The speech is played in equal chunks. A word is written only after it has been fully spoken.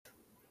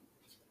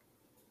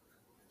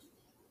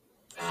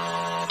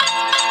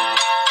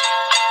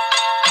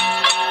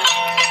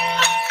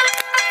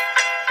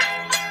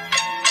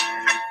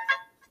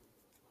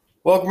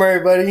Welcome,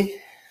 everybody,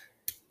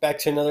 back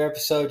to another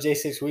episode of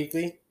J6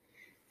 Weekly.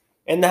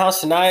 In the house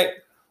tonight,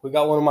 we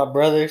got one of my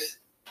brothers,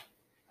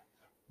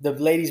 the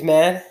ladies'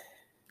 man,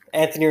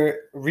 Anthony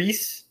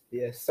Ruiz.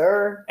 Yes,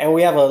 sir. And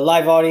we have a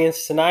live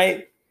audience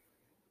tonight.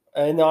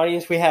 In the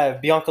audience, we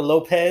have Bianca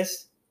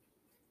Lopez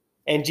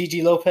and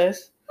Gigi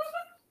Lopez.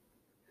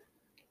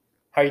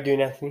 How are you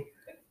doing, Anthony?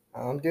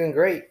 I'm doing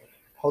great.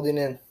 Holding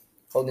in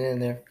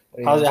there.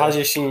 How's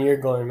your senior year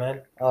going, man?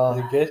 Is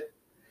it good?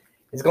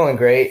 It's going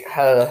great.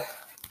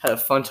 Had a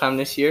fun time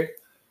this year.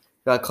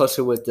 Got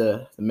closer with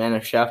the man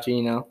of Shafter,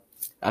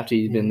 after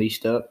he's been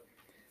leashed up.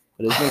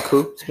 But it's been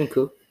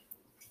cool.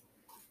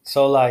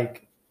 So,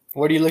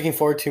 what are you looking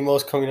forward to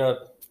most coming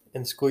up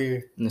in the school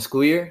year? In the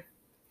school year?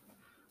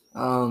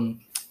 What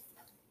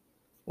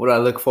do I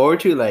look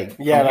forward to?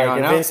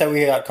 Events that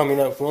we got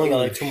coming up. We only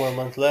got 2 more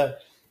months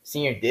left.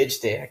 Senior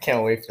Ditch Day. I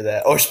can't wait for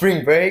that. Or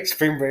spring break.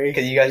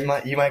 Because you guys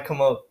might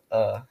come up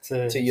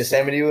to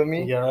Yosemite with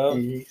me. Yeah.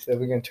 So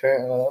we're going to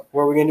turn up.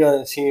 What are we going to do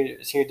on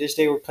senior Ditch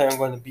Day? We're planning on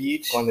going to the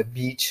beach. Go on the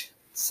beach.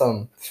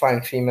 Some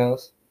fine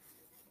females.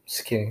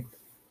 Just kidding.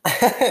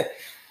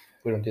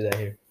 We don't do that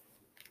here.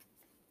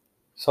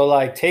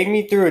 So, take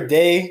me through a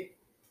day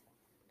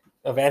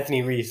of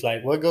Anthony Ruiz.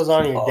 What goes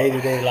on in your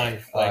day-to-day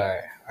life? All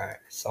right.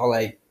 So,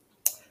 wake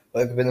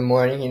up in the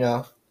morning,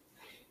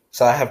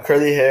 So, I have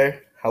curly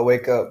hair. I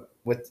wake up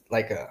with,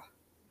 a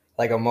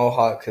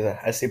mohawk because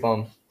I sleep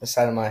on the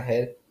side of my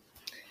head.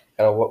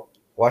 Gotta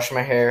wash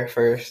my hair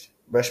first,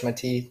 brush my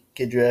teeth,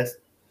 get dressed.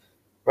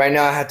 Right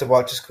now, I have to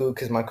walk to school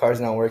because my car's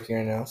not working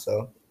right now.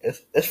 So,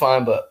 it's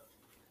fine, but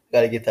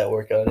gotta get that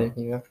workout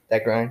in,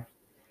 that grind.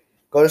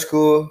 Go to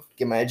school,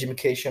 get my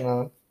education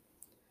on,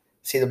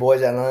 see the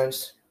boys at lunch,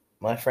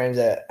 my friends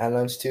at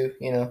lunch too,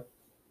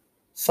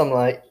 some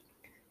light.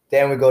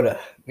 Then we go to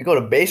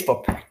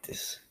baseball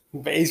practice.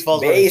 Baseball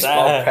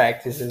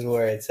practice is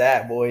where it's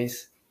at,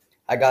 boys.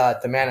 I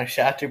got the man of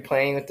Shafter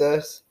playing with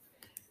us.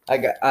 I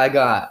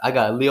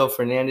got Leo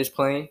Fernandez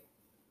playing.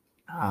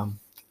 And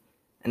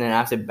then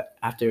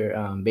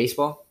after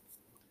baseball,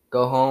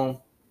 go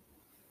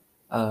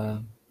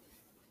home.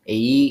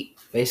 Eat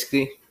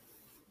basically.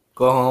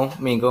 Go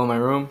in my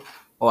room.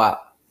 Go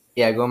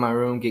in my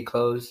room, get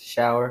clothes,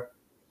 shower.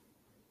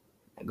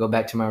 Go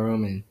back to my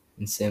room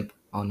and simp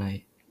all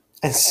night.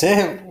 And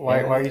simp?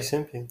 Why are you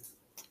simping?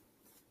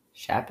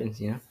 It happens,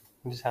 It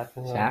just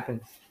happens. It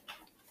happens.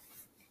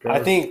 Girls.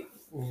 I think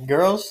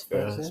girls,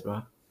 bro.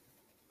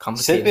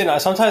 Simping.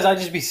 Sometimes I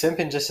just be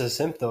simping just to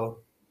simp though.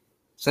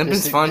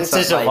 Simping's fun. It's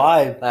just a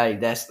vibe.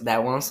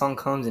 That one song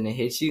comes and it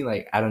hits you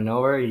out of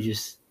nowhere. You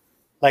just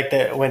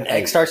when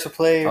X starts to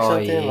play or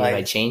something.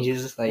 Yeah,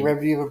 changes.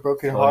 Remember You Have a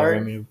Broken Heart.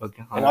 And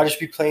I'll just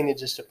be playing it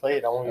just to play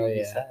it. I won't even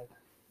be sad.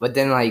 But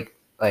then when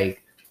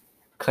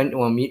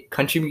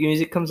country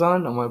music comes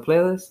on my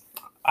playlist,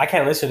 I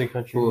can't listen to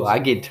country music. I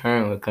get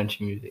turned with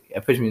country music.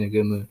 It puts me in a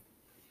good mood.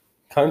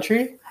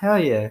 Country? Hell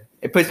yeah.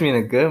 It puts me in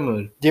a good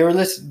mood. Do you ever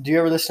listen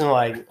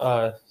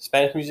to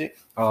Spanish music?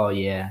 Oh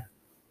yeah.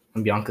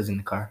 When Bianca's in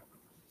the car.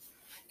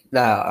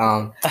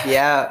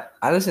 Yeah,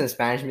 I listen to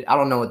Spanish music. I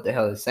don't know what the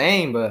hell it's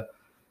saying, but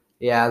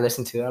yeah, I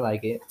listen to it. I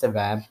like it. It's a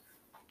vibe.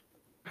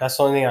 That's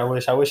the only thing I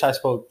wish. I wish I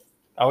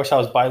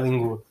was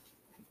bilingual.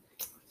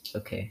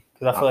 Okay.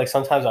 Because I feel like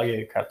sometimes I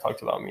get crap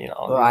talked about me.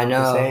 I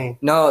know.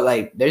 No,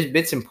 there's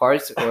bits and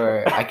parts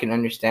where I can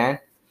understand.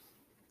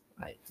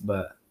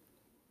 But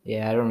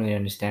yeah, I don't really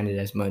understand it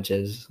as much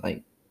as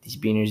these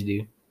beaners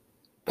do.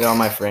 They're all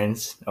my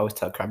friends. They always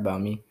talk crap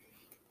about me.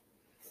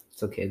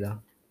 It's okay though.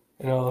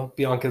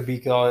 Bianca,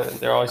 Bika,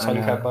 they're always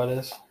talking crap about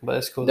us, but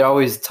it's cool. They're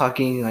always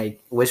talking,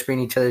 whispering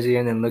each other's ear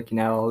and then looking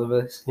at all of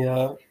us.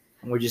 Yeah.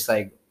 And we're just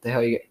the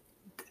hell you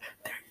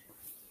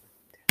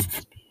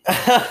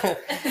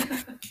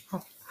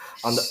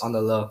on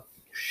the low.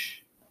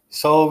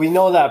 So we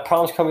know that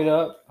prom's coming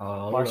up,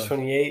 March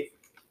 28th.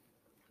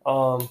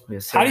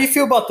 Yes, how do you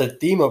feel about the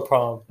theme of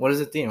prom? What is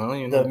the theme? I don't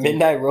even know. The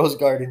Midnight Rose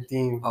Garden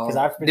theme. Because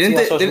I've been seeing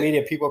on social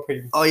media, people are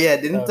pretty. Oh yeah,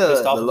 didn't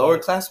the lower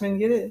classmen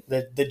get it?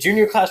 The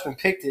junior classmen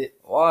picked it.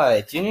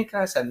 Why? Junior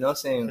class had no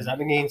say. Because I've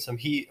been getting some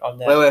heat on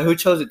that. Wait, who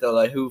chose it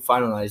though? Who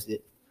finalized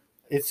it?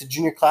 It's the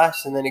junior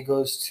class, and then it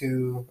goes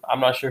to.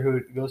 I'm not sure who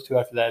it goes to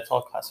after that. It's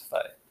all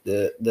classified.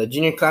 The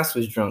junior class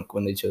was drunk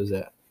when they chose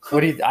that.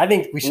 I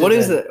think we should. What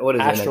is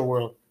Astro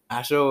World.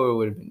 Astro World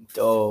would have been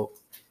dope.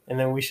 And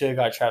then we should have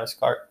got Travis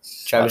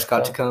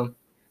Scott to come.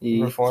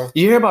 Perform.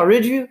 You hear about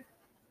Ridgeview?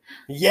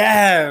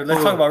 Yeah,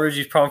 let's talk about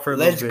Ridgeview's prom for a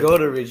little bit. Let's go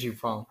to Ridgeview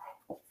prom.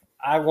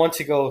 I want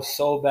to go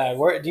so bad.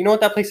 Do you know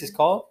what that place is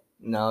called?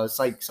 No, it's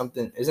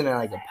something. Isn't it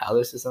a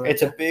palace or something?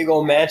 It's a big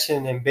old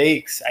mansion in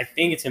Bakes. I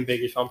think it's in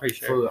Bakes. I'm pretty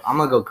sure. I'm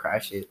gonna go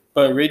crash it.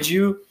 But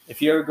Ridgeview,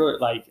 if you ever go,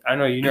 I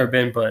know you've never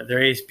been, but their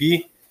ASB,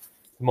 the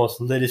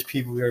most littest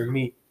people you ever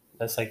meet.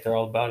 That's they're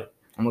all about it.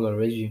 I'm gonna go to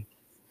Ridgeview.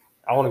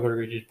 I want to go to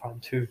Ridgeview's prom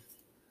too.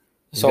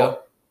 Let's go.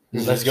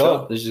 Let's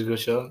go. Let's just go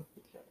show.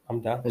 I'm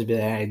down. Let's be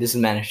hey, this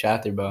is man of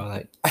Shafter,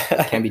 bro.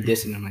 Can't be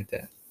dissing him like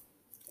that.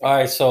 All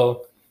right,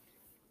 so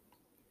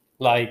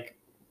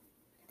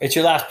it's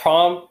your last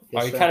prom.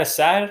 Yes, are you kind of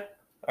sad?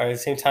 Or at the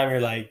same time,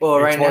 you're like, Well,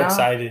 you're right more now,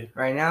 excited?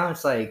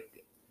 it's like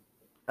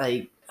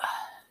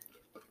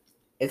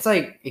it's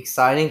like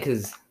exciting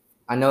because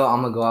I know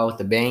I'm gonna go out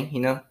with a bang.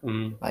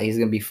 Mm. Like it's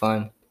gonna be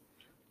fun.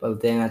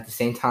 But then at the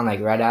same time,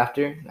 like right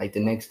after, like the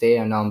next day,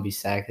 I know I'm gonna be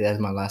sad because that's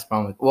my last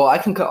prom. Well, I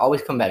can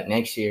always come back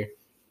next year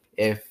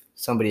if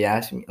somebody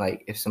asks me,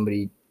 like if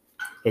somebody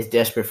is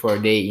desperate for a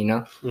date.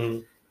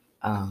 Mm.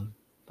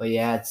 But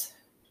yeah, it's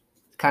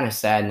kind of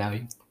sad now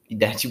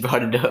that you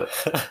brought it up.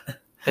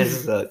 It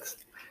sucks.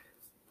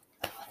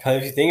 Because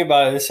if you think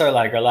about it, this is our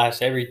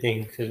last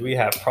everything because we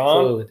have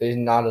prom. Fool, there's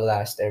not a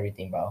last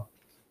everything, bro.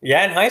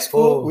 Yeah, in high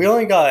school, Fool. we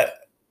only got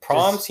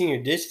prom, Just-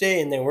 senior ditch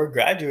day, and then we're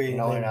graduating.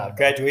 No, we're and not, bro.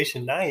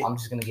 graduation night. I'm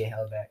just gonna get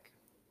held back.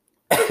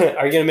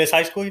 Are you gonna miss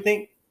high school? You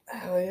think?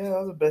 Hell yeah, that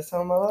was the best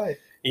time of my life.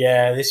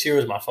 Yeah, this year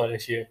was my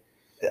funnest year.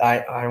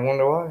 I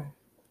wonder why.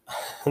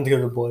 The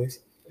other boys.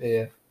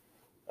 Yeah.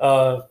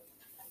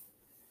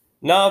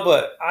 No,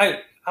 but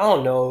I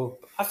don't know.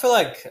 I feel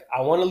like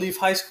I want to leave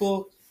high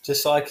school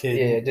just so I could.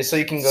 Yeah, just so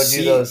you can go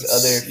do those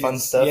other fun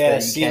stuff Yeah,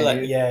 that you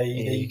can't do.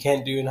 that you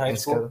can't do in high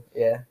school.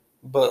 Yeah.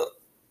 But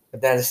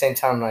then at the same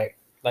time, like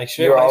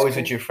straight you're high always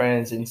school? with your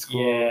friends in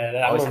school. Yeah,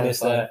 I'm always gonna having miss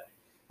fun. that.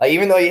 Like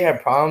even though you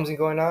have problems and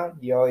going on,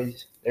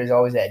 there's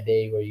always that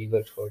day where you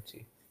look forward to.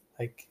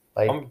 Like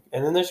and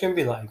then there's gonna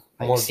be like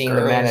more seeing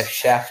girls. the man of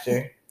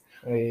Shafter.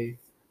 The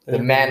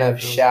man of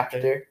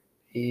Shafter.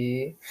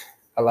 I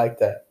like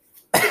that.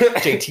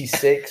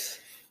 JT6.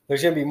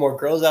 There's gonna be more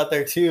girls out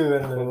there too,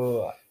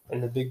 Ooh,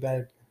 and the big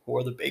bad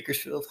war the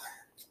Bakersfield.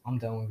 I'm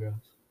done with girls.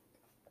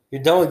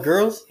 You're done with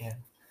girls? Yeah.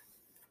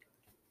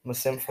 I'm a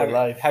simp for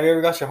life. Have you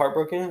ever got your heart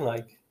broken?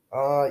 Like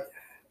bunch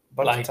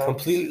of times.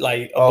 Completely,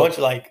 like a bunch of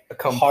like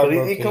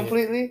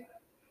completely.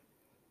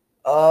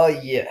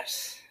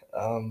 Yes.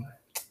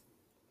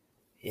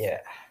 Yeah,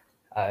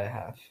 I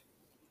have.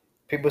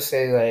 People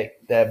say like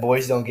that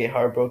boys don't get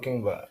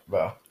heartbroken, but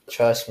bro,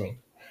 trust me,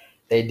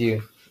 they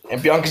do. And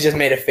Bianca just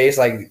made a face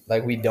like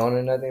we don't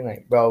or nothing.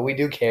 Like, bro, we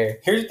do care.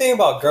 Here's the thing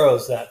about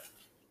girls that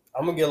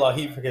I'm gonna get a lot of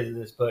heat because of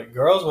this, but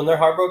girls when they're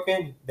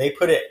heartbroken, they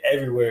put it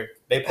everywhere.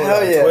 They put it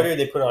on Twitter,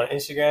 they put it on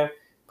Instagram,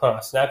 put it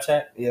on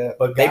Snapchat. Yeah,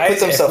 but guys, they put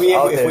themselves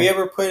out there. If we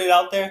ever put it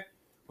out there,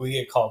 we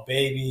get called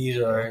babies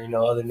or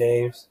other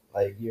names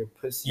like your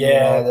pussy.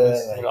 Yeah,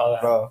 and all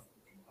that, bro.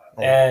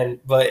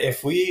 But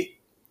if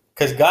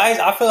because guys,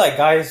 I feel like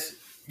guys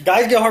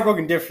get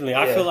heartbroken differently.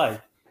 I feel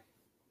like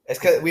it's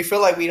because we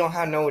feel like we don't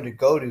have nowhere to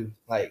go to.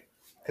 Like,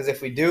 because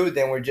if we do,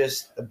 then we're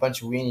just a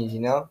bunch of weenies,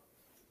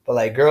 But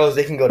like girls,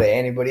 they can go to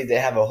anybody. They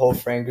have a whole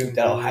friend group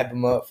that'll hype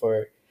them up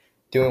for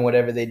doing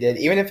whatever they did,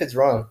 even if it's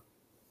wrong.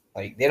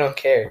 Like they don't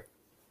care.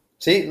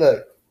 See,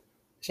 look,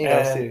 she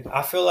knows too.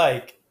 I feel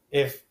like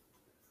if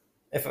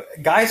a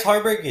guy's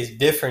heartbreak is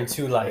different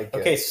too. Like,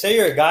 okay, say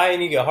you're a guy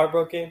and you get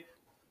heartbroken.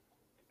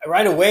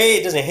 Right away,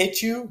 it doesn't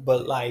hit you,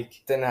 but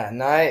like then at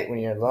night when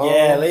you're alone,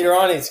 yeah, later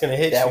on it's gonna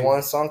hit you. That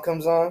one song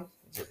comes on,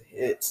 it just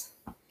hits.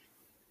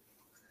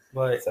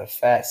 But it's a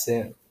fat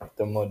simp.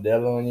 The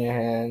Modelo in your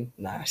hand.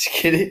 Nah, just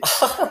kidding.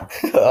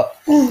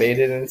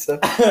 Faded and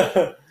stuff.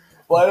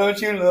 Why don't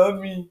you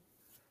love me?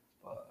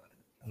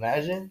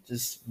 Imagine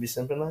just be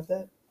simping like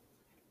that.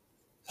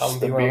 I'm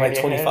be around like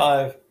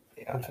 25.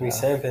 Yeah, be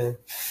simping.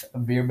 A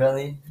beer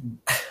belly.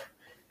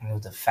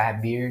 With a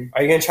fat beard.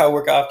 Are you gonna try to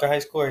work out after high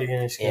school, or are you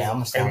gonna I'm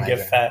gonna stay on that get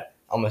grind. fat?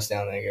 I'm gonna stay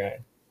on that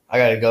grind. I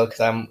gotta go because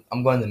I'm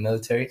going to the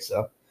military,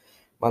 so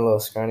my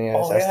little scrawny ass.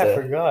 Oh yeah, I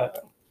forgot.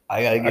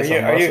 I gotta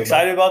get. Are you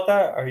excited about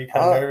that? Are you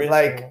kind of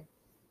nervous?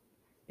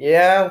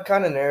 Yeah, I'm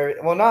kind of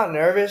nervous. Well, not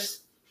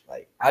nervous.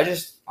 Like I'm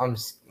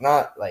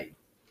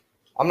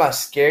not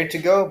scared to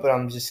go, but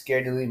I'm just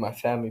scared to leave my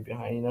family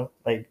behind.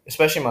 Like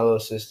especially my little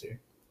sister,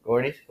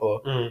 Gordy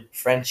or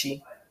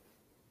Frenchie.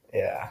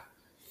 Yeah.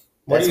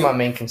 That's my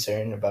main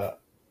concern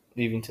about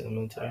leaving to the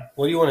military.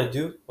 What do you want to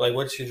do? Like,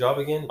 what's your job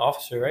again?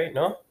 Officer, right?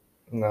 No?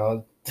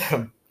 No,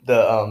 the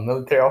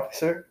military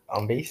officer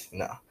on base?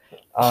 No.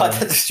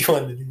 That's what you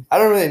want to do. I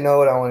don't really know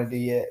what I want to do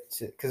yet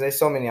because there's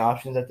so many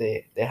options that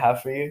they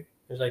have for you.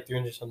 There's like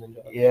 300-something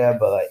jobs. Yeah,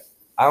 but like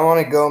I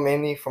want to go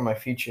mainly for my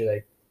future,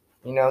 like,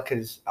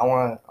 because I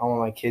want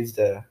my kids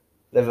to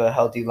live a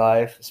healthy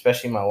life,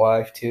 especially my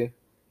wife too,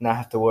 not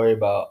have to worry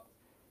about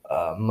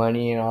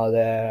money and all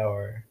that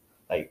or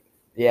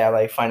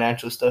like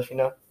financial stuff,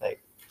 like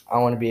I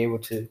want to be able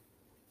to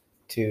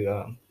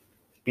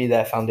be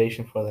that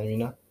foundation for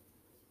them,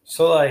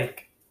 So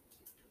like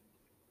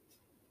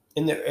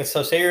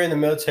say you're in the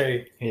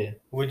military,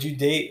 would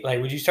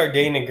you start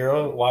dating a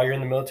girl while you're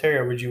in the military,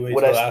 or would you wait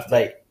till after?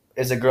 Like,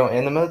 is a girl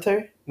in the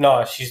military?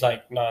 No, she's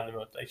like not in the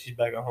military. She's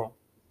back at home.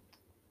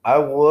 I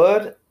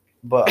would,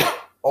 but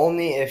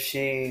only if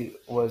she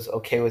was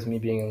okay with me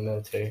being in the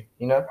military,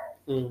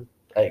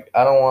 Like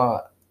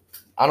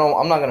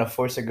I'm not gonna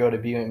force a girl to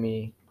be with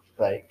me.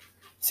 Like,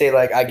 say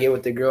like I get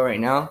with the girl right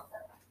now.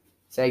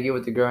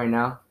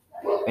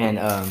 And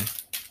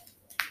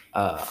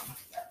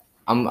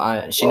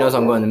she knows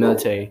I'm going to the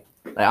military.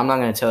 Like I'm not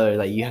gonna tell her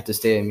like you have to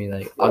stay with me.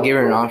 Like I'll give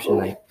her an option.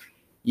 Like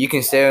you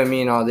can stay with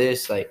me and all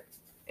this. Like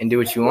and do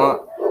what you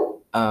want.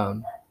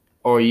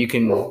 or you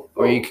can go.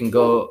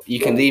 You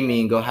can leave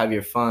me and go have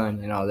your fun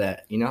and all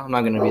that. You know, I'm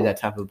not gonna be that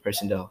type of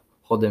person to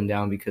hold them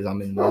down because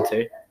I'm in the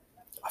military.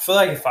 I feel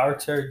like if I were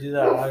to do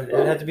that, it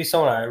would have to be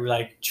someone I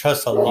like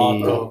trust a lot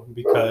Yeah. though,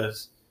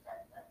 because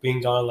being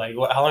gone like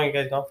how long are you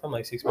guys gone from?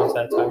 Like 6 months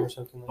at a time or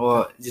something like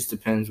Well, it just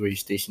depends where you're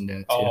stationed at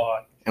too, Oh,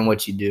 and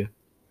what you do.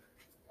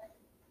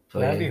 So,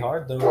 that'd be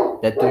hard though.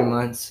 That 3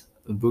 months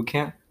of boot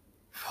camp,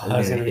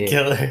 That's gonna be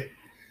killer.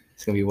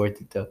 it's gonna be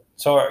worth it though.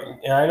 So,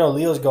 and I know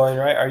Leo's going,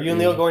 right? Are you and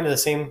Leo going to the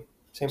same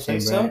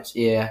place branch?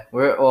 Yeah,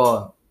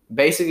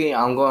 basically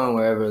I'm going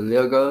wherever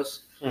Leo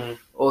goes. Mm-hmm.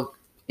 Well,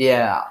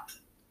 yeah,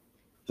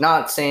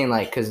 not saying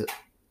like because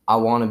I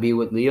want to be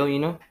with Leo, you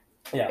know.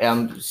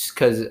 Yeah.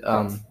 Because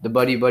the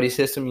buddy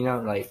system, you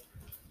know, like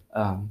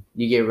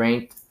you get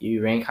ranked,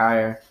 you rank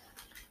higher,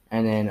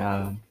 and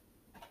then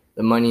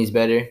the money's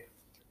better,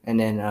 and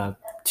then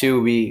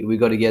 2 we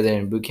go together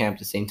in boot camp at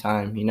the same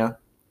time, you know.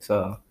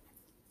 So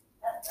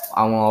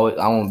I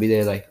won't be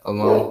there like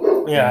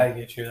alone. Yeah, I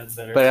get you. That's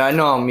better. But I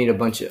know I'll meet a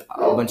bunch of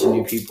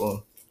new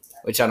people,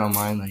 which I don't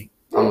mind. Like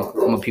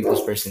I'm a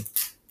people's person.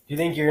 Do you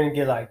think you're gonna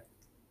get like?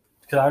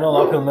 Because I know a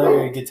lot of people know you're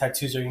gonna get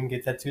tattoos, or you can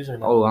get tattoos or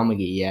not. Oh, I'm gonna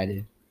get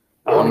yadded.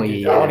 I want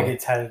to get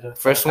tatted.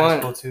 First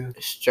one, too.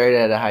 Straight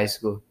out of high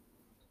school.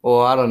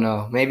 Well, I don't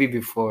know. Maybe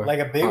before. Like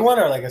a big one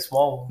or like a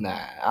small one?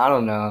 Nah, I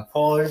don't know.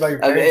 Oh,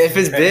 everybody. If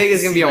it's big,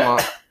 it's gonna be on.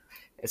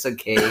 It's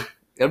okay.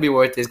 It'll be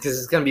worth it because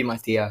it's gonna be my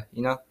tia.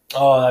 You know.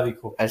 Oh, that'd be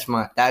cool.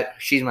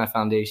 She's my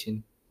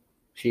foundation.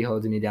 She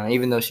holds me down,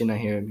 even though she's not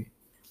here with me.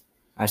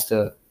 I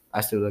still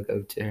look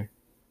up to her.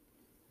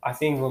 I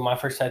think with my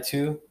first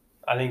tattoo,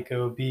 I think it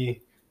would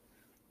be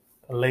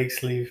a leg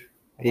sleeve.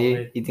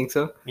 You think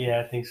so? Yeah,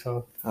 I think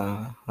so.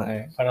 All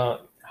right. I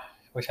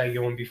wish I could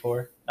get one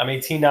before. I'm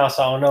 18 now,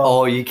 so I don't know.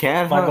 Oh, you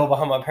can? Might go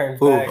behind my parents'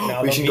 back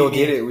now. We should go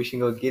get it. We should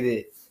go get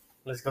it.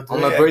 Let's go do on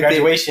it. My birthday,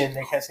 graduation.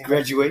 They can't say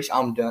graduation.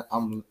 I'm done.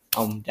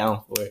 I'm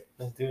down for it.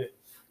 Let's do it.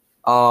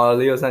 Oh,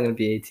 Leo's not gonna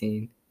be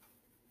 18.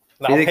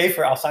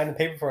 I'll sign the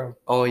paper for him.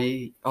 Oh,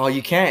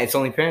 you can't. It's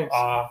only parents.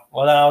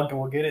 Well then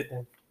we'll get it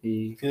then.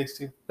 Felix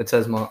too. But tell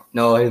his mom.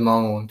 No, his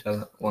mom won't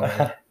tell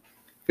him.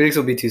 Felix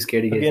will be too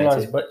scared to get it on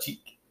his butt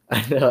cheek.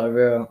 I know,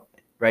 bro.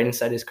 Right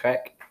inside his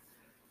crack.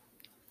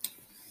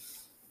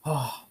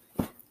 Oh,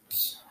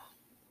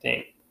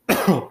 dang.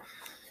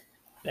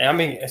 I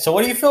mean, so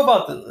what do you feel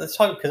about let's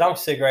talk, because I'm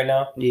sick right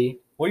now. Yeah.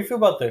 What do you feel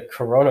about the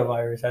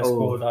coronavirus at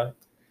school, dog?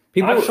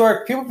 I'm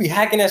sure people be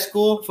hacking at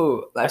school.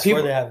 Like, I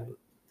swear they have it.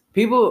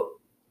 People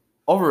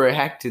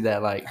overreact to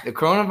that. Like, the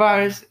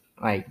coronavirus,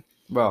 like,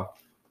 bro,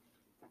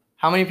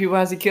 how many people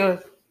has it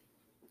killed?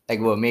 Like,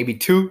 what, maybe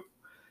 2?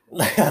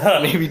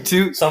 Maybe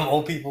 2? Some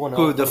old people.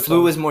 The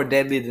flu is more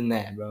deadly than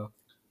that, bro.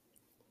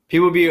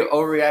 People be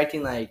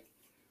overreacting like,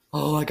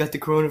 oh, I got the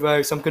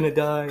coronavirus, I'm gonna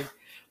die.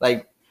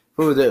 Like,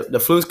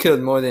 the flu's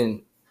killed more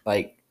than,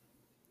 like,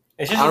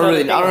 I don't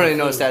really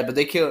know the stats, but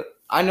they kill.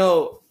 I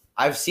know,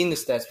 I've seen the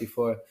stats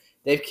before.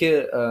 They've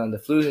killed, the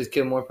flu has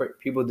killed more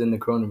people than the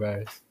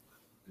coronavirus.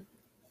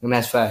 And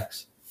that's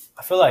facts.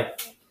 I feel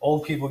like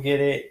old people get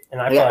it,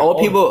 and I feel like old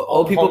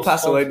people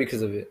pass homes. away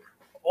because of it.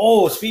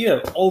 Oh, speaking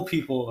of old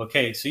people,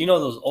 okay, so you know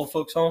those old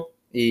folks home?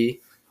 Yeah.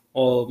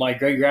 Well, my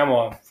great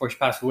grandma, before she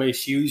passed away,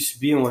 she used to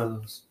be in one of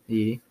those.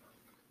 Yeah.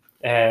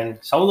 And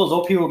some of those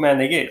old people, man,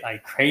 they get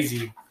like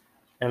crazy,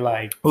 and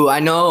like, oh, I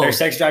know, their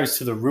sex drive is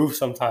to the roof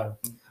sometimes.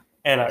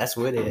 And that's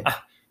with it.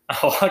 I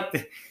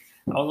was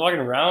walking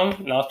around,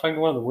 and I was talking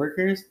to one of the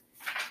workers,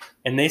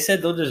 and they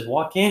said they'll just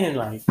walk in and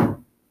like,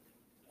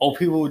 old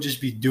people would just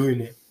be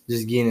doing it,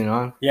 just getting it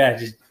on. Yeah,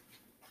 just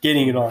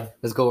getting it on.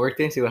 Let's go work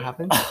there and see what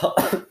happens.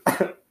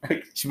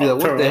 She'd be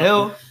like, what the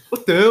hell?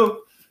 What the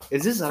hell?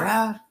 Is this a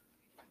rap?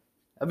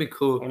 That'd be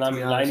cool. When I'm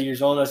 90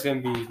 years old, that's gonna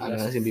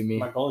be me.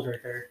 My goals right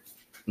there.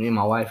 Me and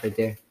my wife right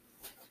there.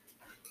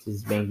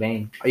 Just bang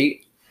bang. Are you?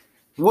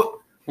 What?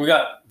 We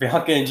got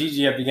Bianca and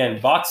Gigi up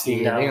again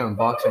boxing now. They're on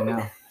box right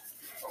now.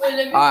 All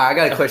right, I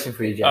got a question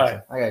for you,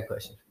 Jackson. Right. I got a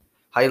question.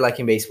 How you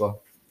liking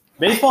baseball?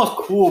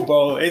 Baseball's cool,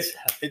 bro.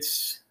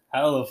 It's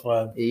hella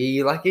fun.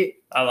 You like it?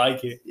 I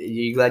like it.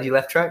 You glad you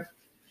left track?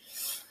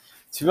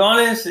 To be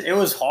honest, it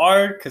was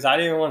hard because I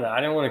didn't want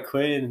to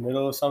quit in the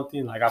middle of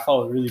something. Like, I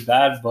felt really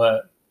bad,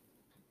 but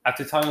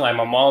after talking to like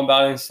my mom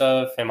about it and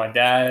stuff, and my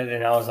dad,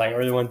 and I was like, I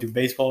really want to do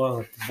baseball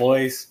with the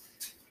boys,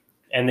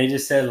 and they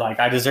just said like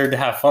I deserve to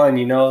have fun,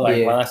 you know,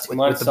 like my last 2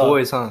 months. With the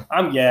boys, huh?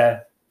 I'm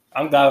glad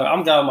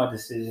with my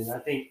decision. I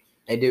think.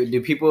 Hey,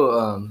 do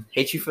people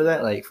hate you for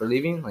that? Like, for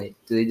leaving? Like,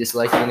 do they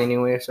dislike you in any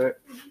way or sort?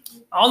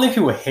 I don't think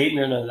people hate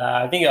none of that.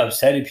 I think it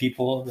upsetted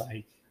people.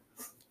 Like,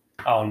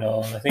 I don't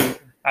know. I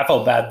think I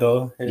felt bad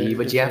though. Yeah,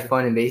 but you have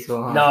fun in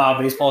baseball, huh? Nah,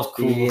 baseball's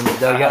cool. Yeah, in the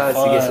dugouts,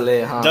 it gets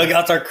lit, huh?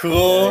 Dugouts are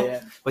cool.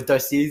 Yeah. With our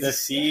seeds. The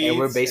seeds. And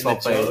we're baseball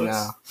players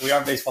now. We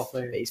are baseball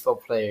players. Baseball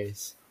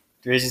players.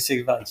 Division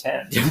 6 Valley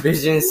champs.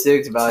 Division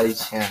 6 Valley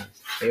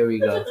champs. Here we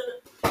go.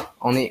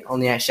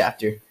 Only at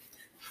Shafter.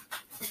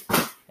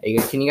 Hey,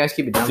 can you guys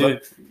keep it down?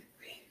 Dude,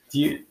 do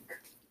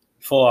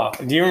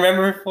you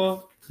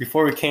remember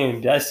before we came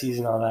that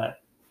season, all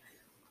that?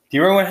 Do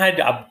you remember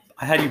when I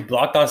I had you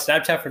blocked on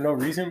Snapchat for no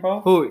reason,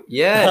 bro. Who?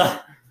 Yes.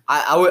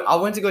 I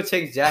went to go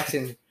check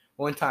Jackson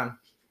one time,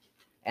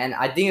 and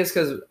I think it's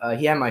because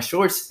he had my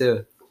shorts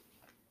still.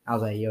 I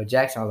was like, "Yo,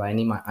 Jackson," I was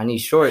like, I need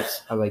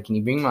shorts." I was like, "Can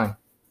you bring mine?"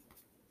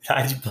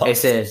 It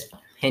says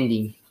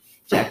pending,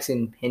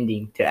 Jackson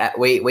pending.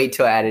 Wait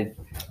till I added.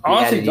 I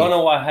honestly don't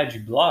know why I had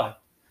you blocked.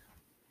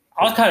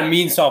 I was kind of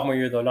mean sophomore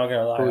year though. Not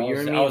gonna lie,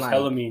 I was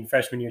hella mean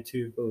freshman year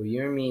too. Oh,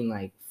 you're mean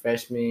like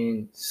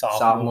freshman,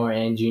 sophomore,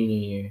 and junior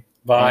year.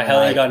 But I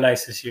hella got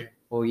nice this year.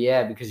 Well,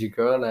 yeah, because your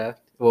girl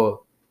left.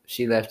 Well,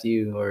 she left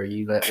you, or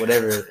you let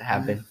whatever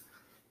happened.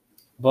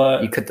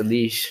 But you cut the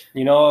leash.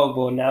 You know,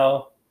 well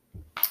now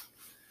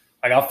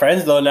I got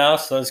friends though now,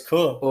 so it's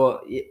cool.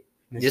 Well,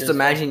 just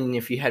imagine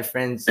if you had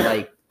friends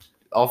like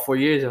all 4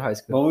 years of high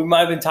school. Well, we might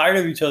have been tired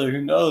of each other.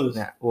 Who knows?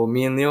 Nah. Well,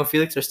 me and Leo and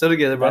Felix are still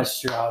together, bro. That's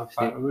true.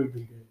 It would have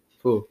been good.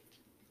 Cool.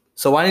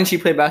 So why didn't you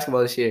play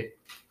basketball this year?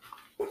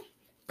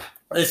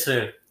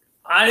 Listen,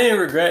 I didn't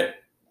regret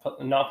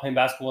not playing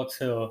basketball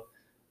till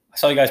I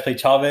saw you guys play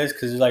Chavez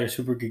because it was like a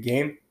super good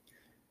game.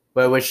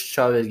 But which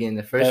Chavez game?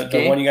 The first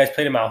game? The one you guys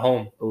played him at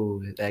home.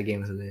 Oh, that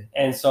game was lit.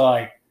 And so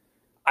like,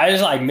 I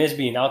just like miss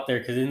being out there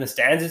because in the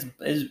stands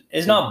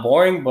it's not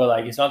boring, but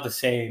like it's not the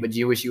same. But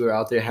you wish you were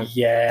out there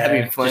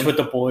having fun just with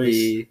the boys.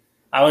 Yeah.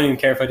 I don't even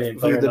care if I didn't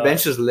play. The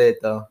bench was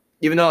lit though.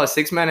 Even though a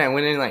 6-man, I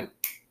went in like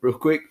real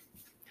quick.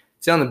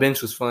 Sitting on the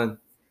bench was fun.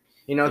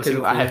 You know,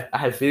 because I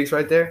had Felix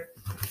right there.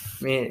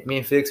 Me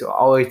and Felix would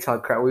always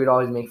talk crap. We would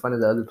always make fun of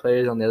the other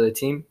players on the other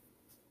team.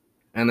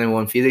 And then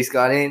when Felix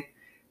got in,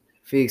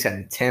 Felix had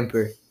a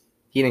temper.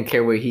 He didn't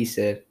care what he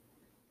said.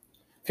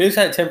 Felix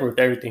had a temper with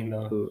everything,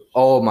 though.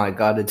 Oh, my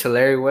God. The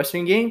Tulare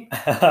Western game?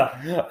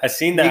 I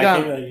seen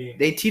that.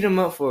 They teed him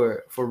up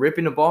for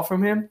ripping the ball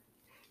from him.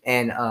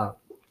 And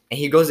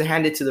he goes to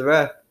hand it to the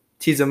ref.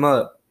 Tees him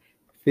up.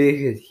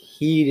 Felix is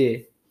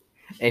heated.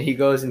 And he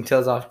goes and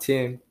tells off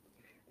Tim.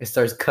 And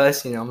starts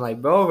cussing. I'm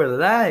like, bro,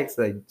 relax.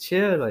 Like,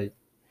 chill. Like,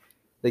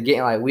 the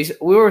game, like,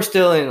 we were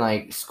still in,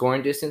 like,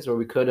 scoring distance where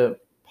we could have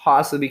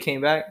possibly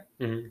came back.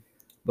 Mm-hmm.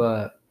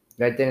 But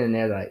right then and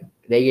there, like,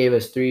 they gave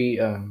us 3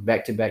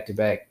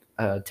 back-to-back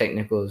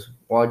technicals.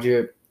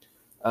 Waldrop,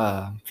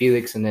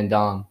 Felix, and then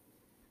Dom.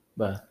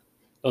 But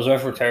those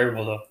refs were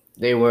terrible, though.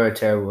 They were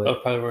terrible.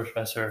 Those probably were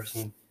best ever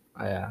seen.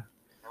 Yeah.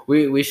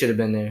 We should have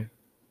been there.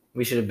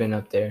 We should have been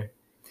up there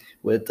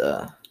with,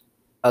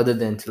 other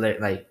than Tulare,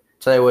 like,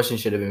 Tulare Western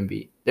should have been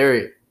beat.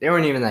 They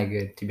weren't even that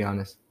good, to be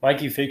honest.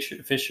 Mikey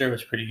Fisher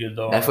was pretty good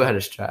though. That fool had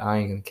a strike. I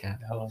ain't gonna cap.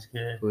 That was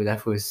good. Ooh,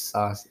 that fool was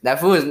sauce. That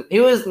fool was he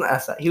was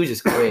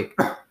just quick.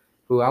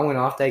 Ooh, I went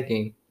off that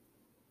game.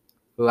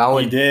 Ooh,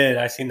 he did.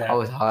 I seen that. I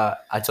was hot.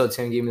 I told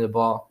Tim give me the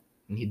ball,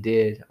 and he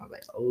did. I was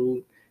like,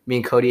 oh. Me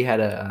and Cody had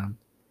a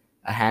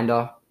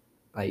handoff.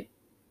 Like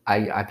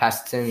I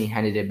passed it to him. He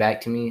handed it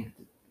back to me.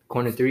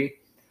 Corner 3.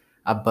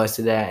 I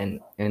busted that and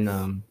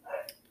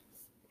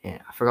yeah,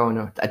 I forgot what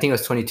number. I think it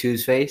was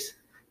 22's face.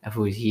 That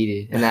fool was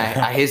heated. And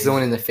I hit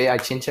someone in the face. I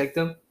chin checked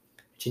him.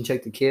 Chin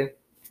checked the kid.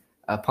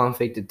 I pump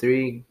faked the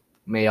 3.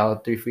 Made all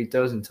 3 free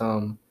throws and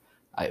told him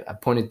I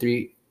pointed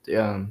 3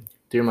 of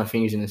my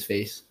fingers in his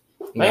face.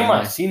 I might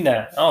have seen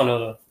that. I don't know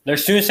though. Their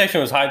student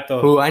section was hyped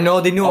though. Who I know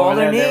they knew all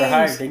their names. They were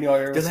hyped. They knew all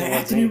their names.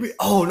 Anthony Ruiz.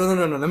 Oh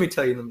no. Let me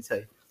tell you.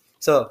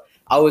 So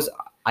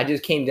I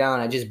just came down.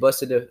 I just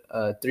busted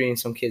a 3 in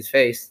some kid's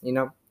face. You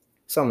know,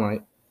 something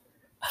like.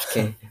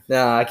 Okay.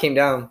 No, I came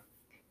down.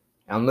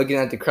 I'm looking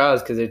at the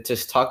crowds because they're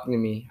just talking to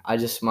me. I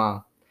just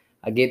smile.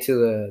 I get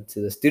to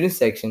the student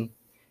section, and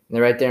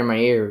they're right there in my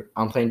ear.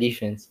 I'm playing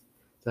defense.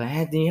 So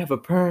Anthony, you have a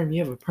perm.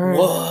 You have a perm.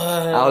 What?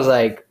 I was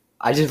like,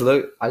 I just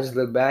look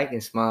back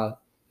and smile,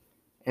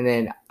 and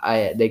then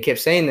they kept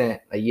saying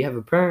that like you have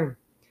a perm,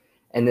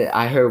 and then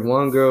I heard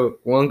one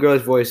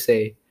girl's voice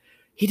say,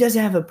 "He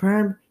doesn't have a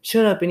perm.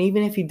 Shut up." And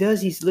even if he does,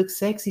 he looks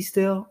sexy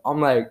still.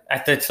 I'm like,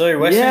 at the Tulare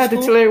Western. Yeah,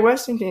 the Tulare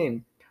Western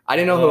game. I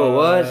didn't know who it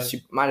was.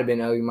 She might have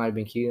been ugly, might have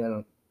been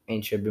cute.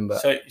 Ain't tripping,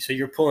 but so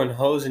you're pulling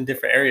hoes in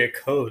different area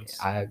codes.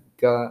 I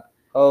got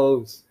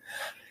hoes.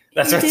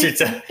 That's what you're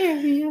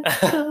saying.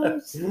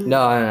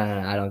 No,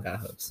 I don't got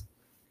hoes.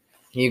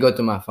 You go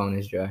through my phone,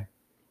 it's dry.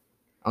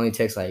 I only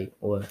text like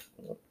what,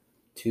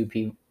 2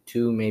 people,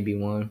 2 maybe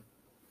 1.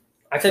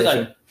 I text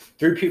like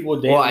 3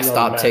 people daily. Well, I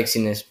stopped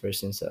texting this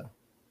person, so.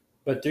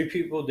 But 3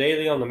 people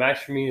daily on the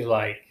max for me is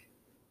like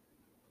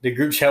the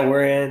group chat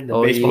we're in,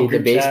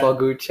 the baseball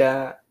group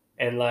chat.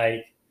 And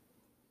like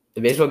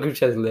the baseball group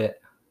chat is lit.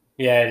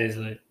 Yeah, it is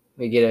lit.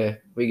 We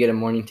get a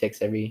morning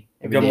text every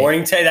good day.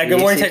 Morning text. That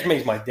good morning text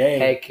makes my day.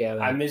 Heck yeah!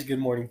 Like, I miss good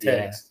morning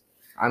text.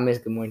 Yeah, I miss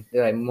good morning.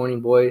 They're like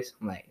morning boys.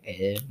 I'm like,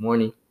 hey,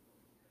 morning.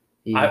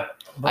 Yeah.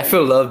 I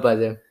feel loved by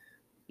them,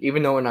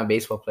 even though we're not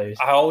baseball players.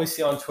 I always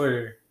see on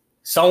Twitter,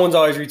 someone's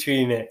always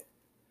retweeting it.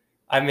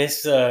 I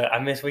miss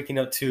waking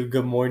up to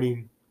good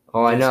morning.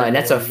 Oh, I know, and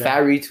that's a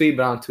fat retweet,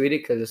 but I don't tweet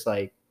it because it's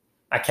like.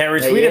 I can't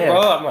retweet it, bro.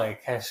 I'm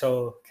like, can't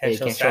show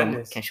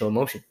sadness. Can't show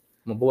emotion.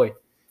 I'm a boy.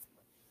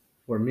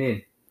 We're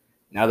men.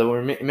 Now that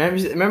we're men.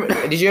 Remember,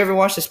 did you ever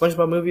watch the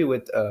SpongeBob movie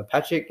with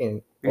Patrick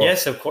and?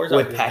 Yes, of course.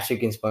 With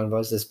Patrick and SpongeBob,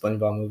 it's the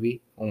SpongeBob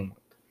movie. Oh my!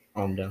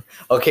 I'm done.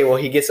 Okay, well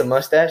he gets a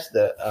mustache.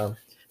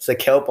 It's the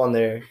kelp on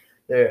their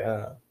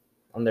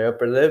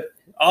upper lip.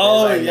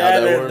 Oh Like, now yeah,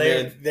 that we're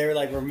men. they're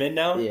like we're men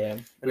now. Yeah,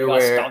 And we they got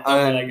wear stomped on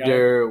by that guy.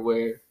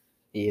 underwear.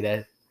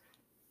 Yeah,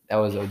 that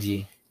was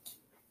OG.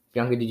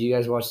 Bianca, did you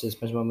guys watch the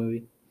SpongeBob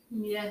movie?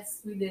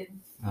 Yes, we did.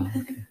 Oh,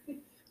 okay.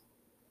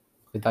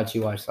 We thought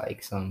you watched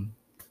like some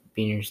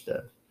beaner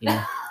stuff. You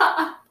know?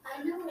 I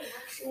know.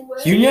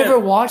 You never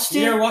watched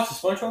You it? never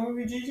watched the SpongeBob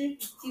movie, Gigi?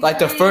 Like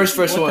the first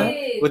What one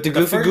the- with the The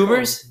Goofy first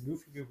Goobers? one.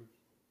 Goofy Goobers.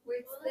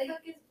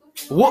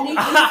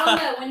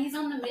 What? When he's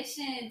on the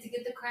mission to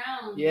get the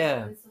crown.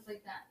 Yeah. And stuff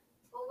like that.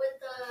 Oh,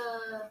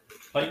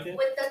 with Plankton?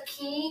 the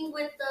king,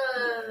 with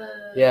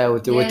the Yeah,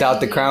 without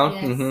the Gigi, crown.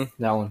 yes.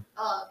 Mm-hmm. That one.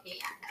 Oh, okay,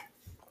 yeah.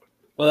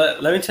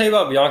 Well, let me tell you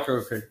about Bianca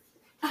real quick.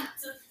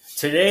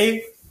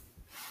 Today,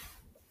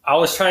 I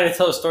was trying to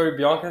tell a story to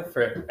Bianca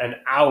for an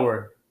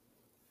hour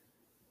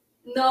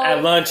No.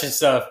 at lunch and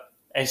stuff.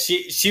 And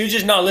she would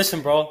just not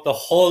listen, bro. The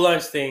whole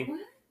lunch thing. What?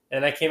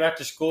 And I came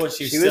after school and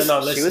she was still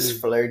not listening. She was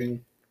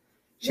flirting.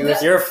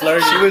 You're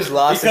flirting. She was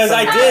lost. Because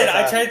I did.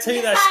 I tried. tried to tell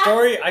you that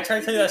story. I tried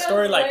to tell you that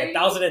story like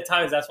 1,000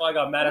 times. That's why I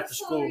got mad after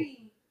school.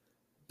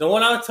 The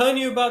one I was telling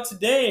you about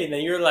today. And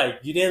then you were like,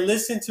 you didn't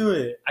listen to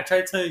it. I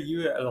tried to tell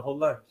you the whole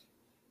lunch.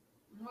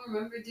 I don't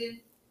remember, dude.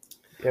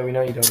 Yeah, we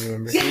know you don't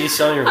remember. See,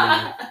 showing your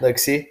remember. Look,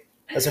 see?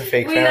 That's a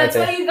fake Wait, fan right that's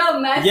why there. you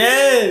got mad?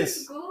 Yes.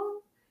 At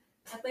school?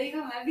 I thought you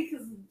got mad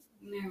because.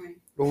 Never mind.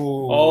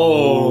 Ooh.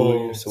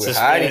 Oh, So we're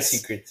hiding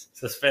suspense. secrets.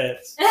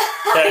 Suspense.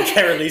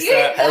 Can't release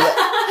that.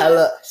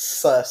 Hella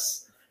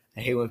sus.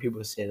 I hate when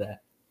people say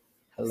that.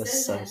 Hella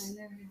Says that, sus.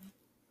 I never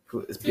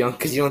did. It's beyond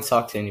because you don't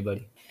talk to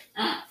anybody.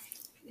 Yes,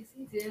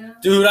 you do.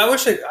 Dude, I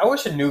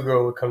wish a new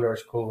girl would come to our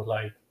school,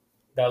 like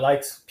that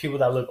likes people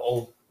that look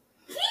old.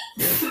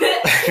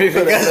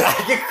 Because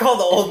I get called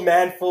the old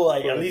man fool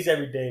like at least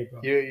every day,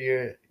 bro.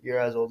 You're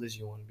as old as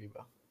you want to be,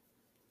 bro.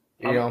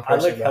 You're your own I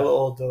person, look bro. hella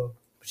old though.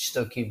 But you're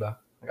still cute, bro.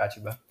 I got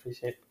you, bro.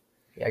 Appreciate it.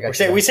 Yeah, I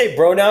got We say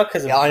bro now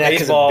because of Yeah, yeah,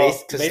 'cause of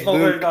baseball. 'cause Baseball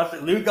Luke.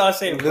 Luke got to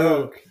say bro.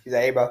 Luke. He's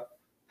like, hey, bro.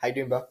 How you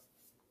doing, bro?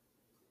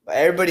 But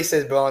everybody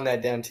says bro on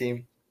that damn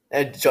team.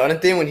 And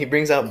Jonathan, when he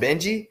brings out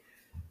Benji,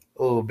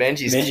 oh,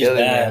 Benji's killing,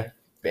 bad.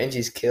 man.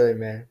 Benji's killing,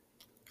 man.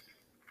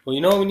 Well,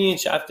 you know what we need in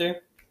chapter?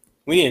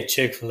 We need a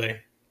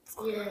Chick-fil-A.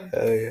 Yeah.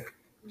 Hell yeah.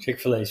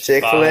 Chick-fil-A.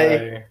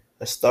 Chick-fil-A.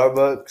 A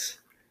Starbucks,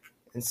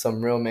 and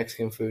some real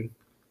Mexican food.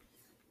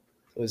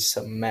 It was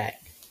some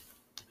Mac.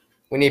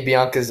 We need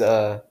Bianca's,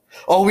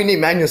 we need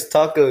Manuel's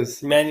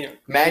tacos. Manuel's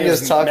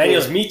tacos.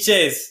 Manuel's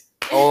Miches.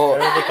 Oh,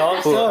 Whatever they call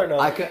them still or no?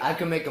 I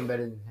could make them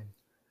better than him.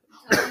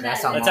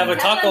 That's how Let's have a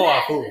taco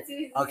off.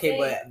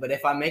 Okay, but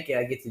if I make it,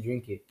 I get to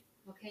drink it.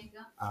 Okay, go.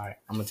 All right,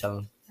 I'm gonna tell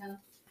him. Tell him.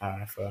 All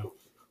right, bro.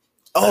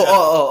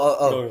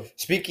 Oh.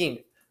 Speaking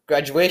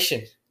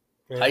graduation,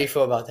 how do you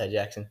feel about that,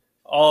 Jackson?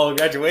 Oh,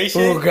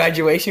 graduation? Oh,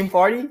 graduation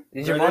party?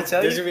 Did your Bro, mom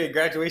tell There's you? gonna be a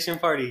graduation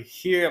party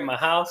here at my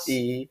house.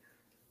 Yeah.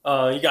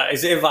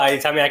 It's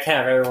invites. I mean, I can't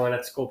have everyone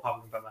at school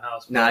popping up at my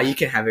house. Nah, you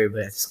can have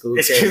everybody at school.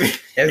 It's gonna be,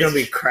 It's gonna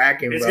be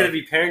cracking, it's bro. gonna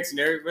be parents and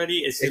everybody.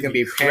 It's gonna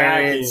be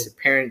cracking.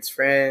 parents,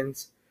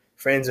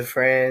 friends of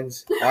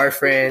friends, our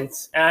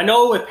friends. And I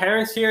know with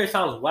parents here, it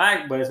sounds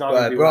whack, but it's not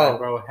gonna But, be bro, whack,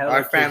 bro. Hell,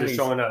 our kids are families-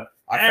 showing up.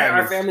 Our And our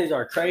families. families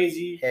are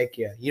crazy. Heck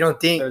yeah! You don't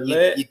think They're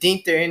lit. you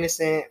think they're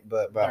innocent,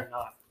 but bro, They're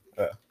not.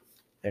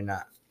 they're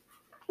not.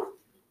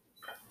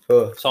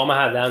 Cool. So I'm gonna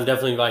have that. I'm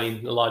definitely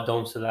inviting a lot of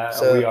domes to that.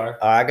 So we are.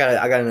 I got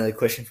another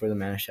question for the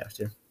man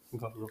shafter.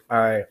 Go. All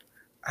right,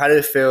 how did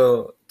it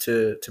feel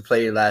to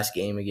play your last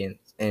game again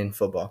in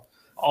football?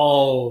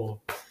 Oh,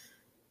 I'm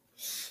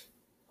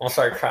gonna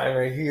start crying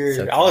right here. It's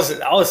okay.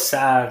 I was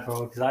sad,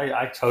 bro, because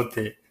I choked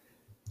it.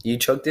 You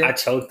choked it. I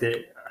choked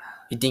it.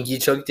 You think you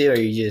choked it, or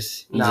you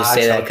just Nah,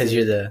 say I that choked because it.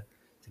 you're the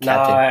No,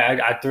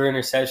 captain? I threw an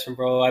interception,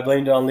 bro. I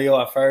blamed it on Leo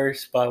at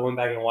first, but I went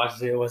back and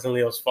watched it. It wasn't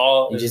Leo's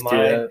fault. You It was just threw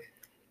mine. it up.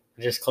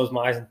 I just closed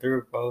my eyes and threw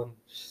it, bro.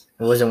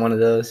 It wasn't one of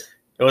those.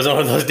 It wasn't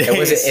one of those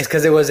days. It's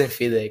because it wasn't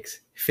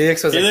Felix.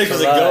 Felix was Felix a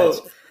was a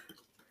clutch.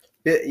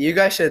 goat. You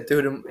guys should have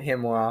threw him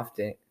more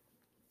often.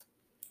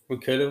 We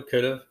could have.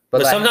 But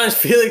But like- sometimes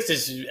Felix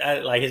just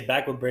like his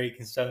back would break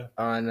and stuff.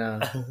 Oh no!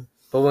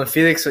 But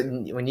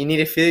when you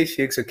needed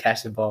Felix would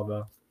catch the ball,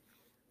 bro.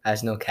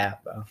 That's no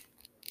cap, bro.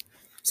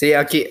 See,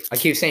 I keep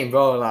saying,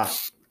 bro, like,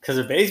 Because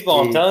of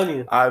baseball, I'm Yeah. telling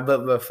you. all right,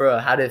 but for real,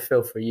 how did it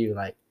feel for you,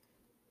 like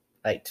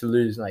to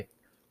lose like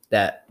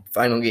that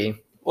final game?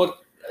 Well,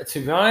 to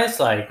be honest,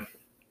 like,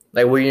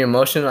 Like, were you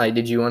emotional? Like,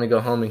 did you want to go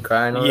home and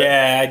cry and all that?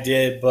 yeah, I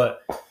did.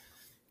 But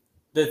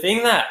the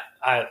thing that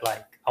I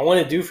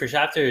want to do for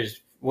Chapter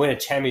is win a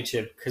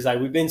championship because like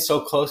we've been so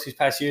close these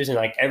past years in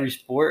like every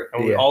sport,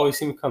 and we Yeah. always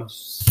seem to come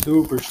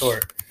super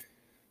short.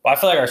 But I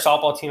feel like our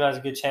softball team has a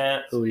good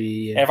chance. Oh, And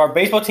yeah. if our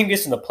baseball team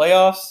gets in the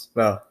playoffs,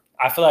 Bro,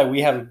 I feel like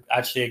we have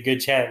actually a good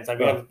chance. Like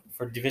we Bro. have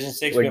for Division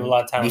 6, we have a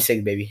lot of Be talent.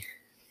 sick, baby.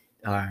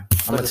 All right,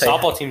 But the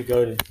softball team's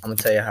good. I'm gonna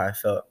tell you how I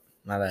felt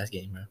my last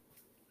game, bro.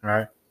 All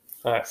right.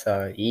 All right.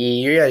 So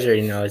you guys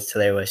already know it's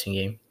Tulare Western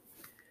game.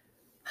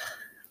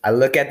 I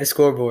look at the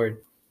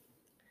scoreboard.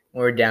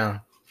 We're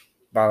down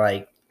by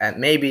like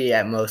maybe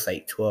at most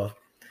like 12.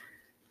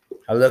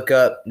 I look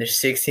up. There's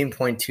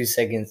 16.2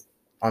 seconds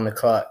on the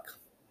clock.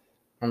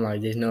 I'm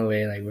like, there's no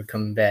way like we're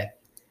coming back.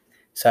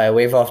 So I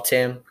wave off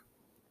Tim.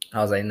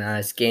 I was like, nah,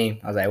 it's game.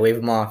 I was like, wave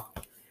him off.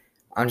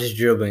 I'm just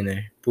dribbling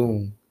there.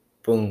 Boom,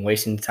 boom,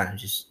 wasting time,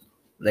 just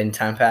letting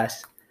time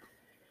pass.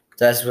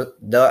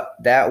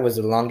 That was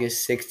the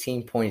longest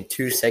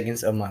 16.2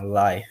 seconds of my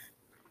life.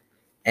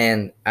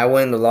 And I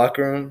went in the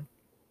locker room,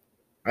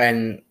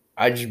 and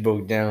I just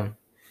broke down.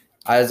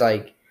 I was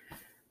like,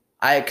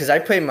 I'm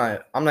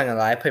not gonna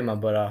lie, I played my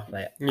butt off.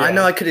 Like, Yeah. I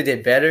know I could have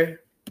did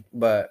better,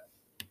 but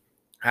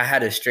I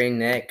had a strained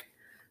neck.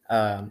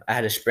 I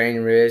had a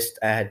sprained wrist.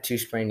 I had 2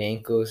 sprained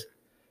ankles.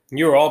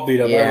 You were all beat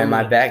up. Yeah, and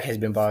my back has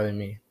been bothering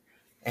me.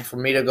 And for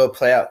me to go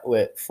play out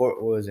with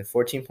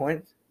 14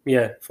 points?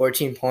 Yeah.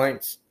 14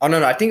 points. Oh,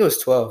 no, I think it was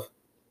 12.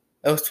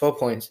 It was 12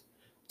 points.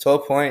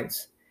 12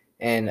 points.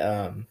 And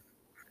I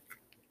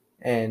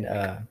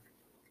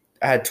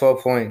had 12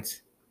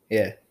 points.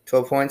 Yeah,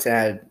 12 points, and I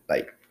had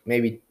like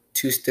maybe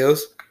 2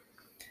 steals.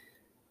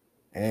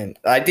 And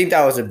I think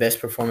that was the best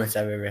performance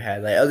I've ever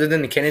had. Like, other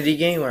than the Kennedy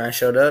game when I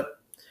showed up,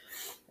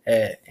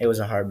 it was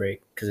a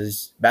heartbreak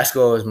because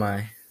basketball was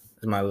my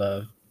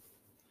love,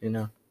 you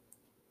know.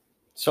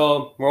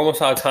 So we're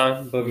almost out of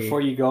time, but before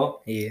you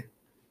go, Yeah.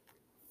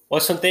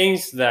 what's some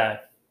things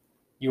that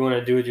you want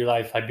to do with your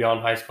life, like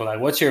beyond high school? Like,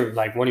 what's your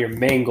one of your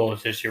main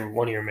goals?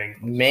 One of your main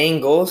goals? Main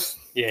goals?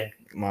 Yeah.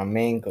 My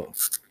main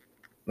goals,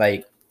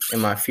 like in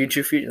my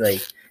future,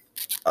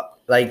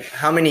 like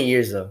how many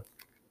years though?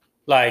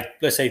 Like,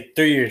 let's say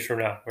 3 years from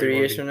now. 3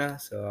 years from now,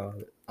 so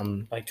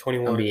I'm like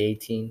 21. I'll be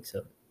 18,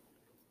 so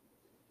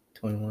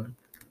 21.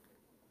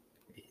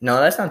 No,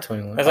 that's not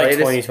 21. That's like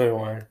 20,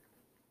 21.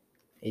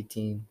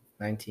 18,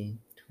 19,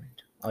 20.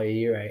 Oh, yeah,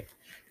 you're right.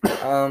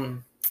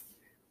 I'm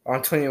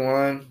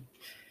 21.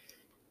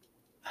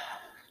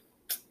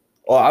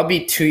 Well, I'll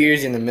be 2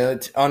 years in the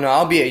military. Oh, no,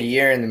 I'll be a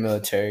year in the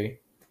military.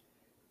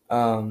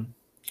 I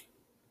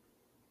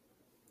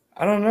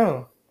don't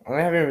know.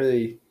 I haven't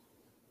really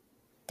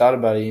thought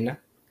about it, you know?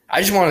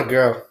 I just want a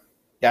girl.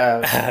 Yeah,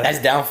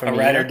 that's down for me.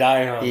 Ride or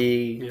die, huh?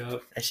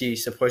 Yep. She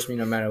supports me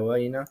no matter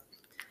what, you know?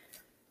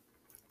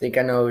 Think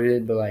I know what it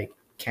is, but, like,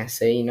 can't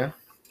say, you know?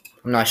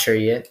 I'm not sure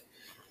yet.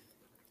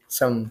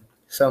 Some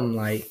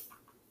like...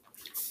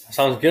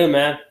 Sounds good,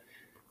 man.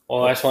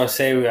 Well, I just want to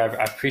say I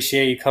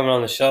appreciate you coming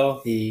on the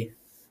show. Yeah.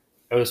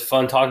 It was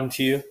fun talking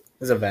to you. It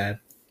was a vibe.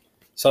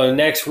 So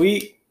next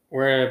week,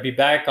 we're going to be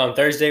back on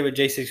Thursday with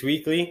J6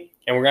 Weekly,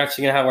 and we're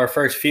actually going to have our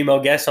first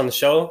female guest on the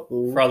show.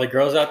 Ooh. For all the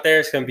girls out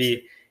there. It's going to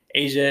be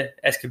Asia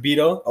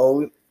Escobedo.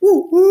 Oh,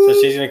 woo, woo. So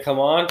she's going to come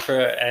on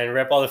and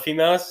rep all the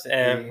females,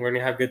 and we're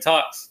going to have good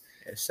talks.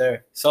 Yes,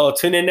 sir. So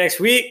tune in next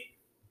week.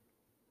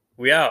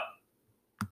 We out.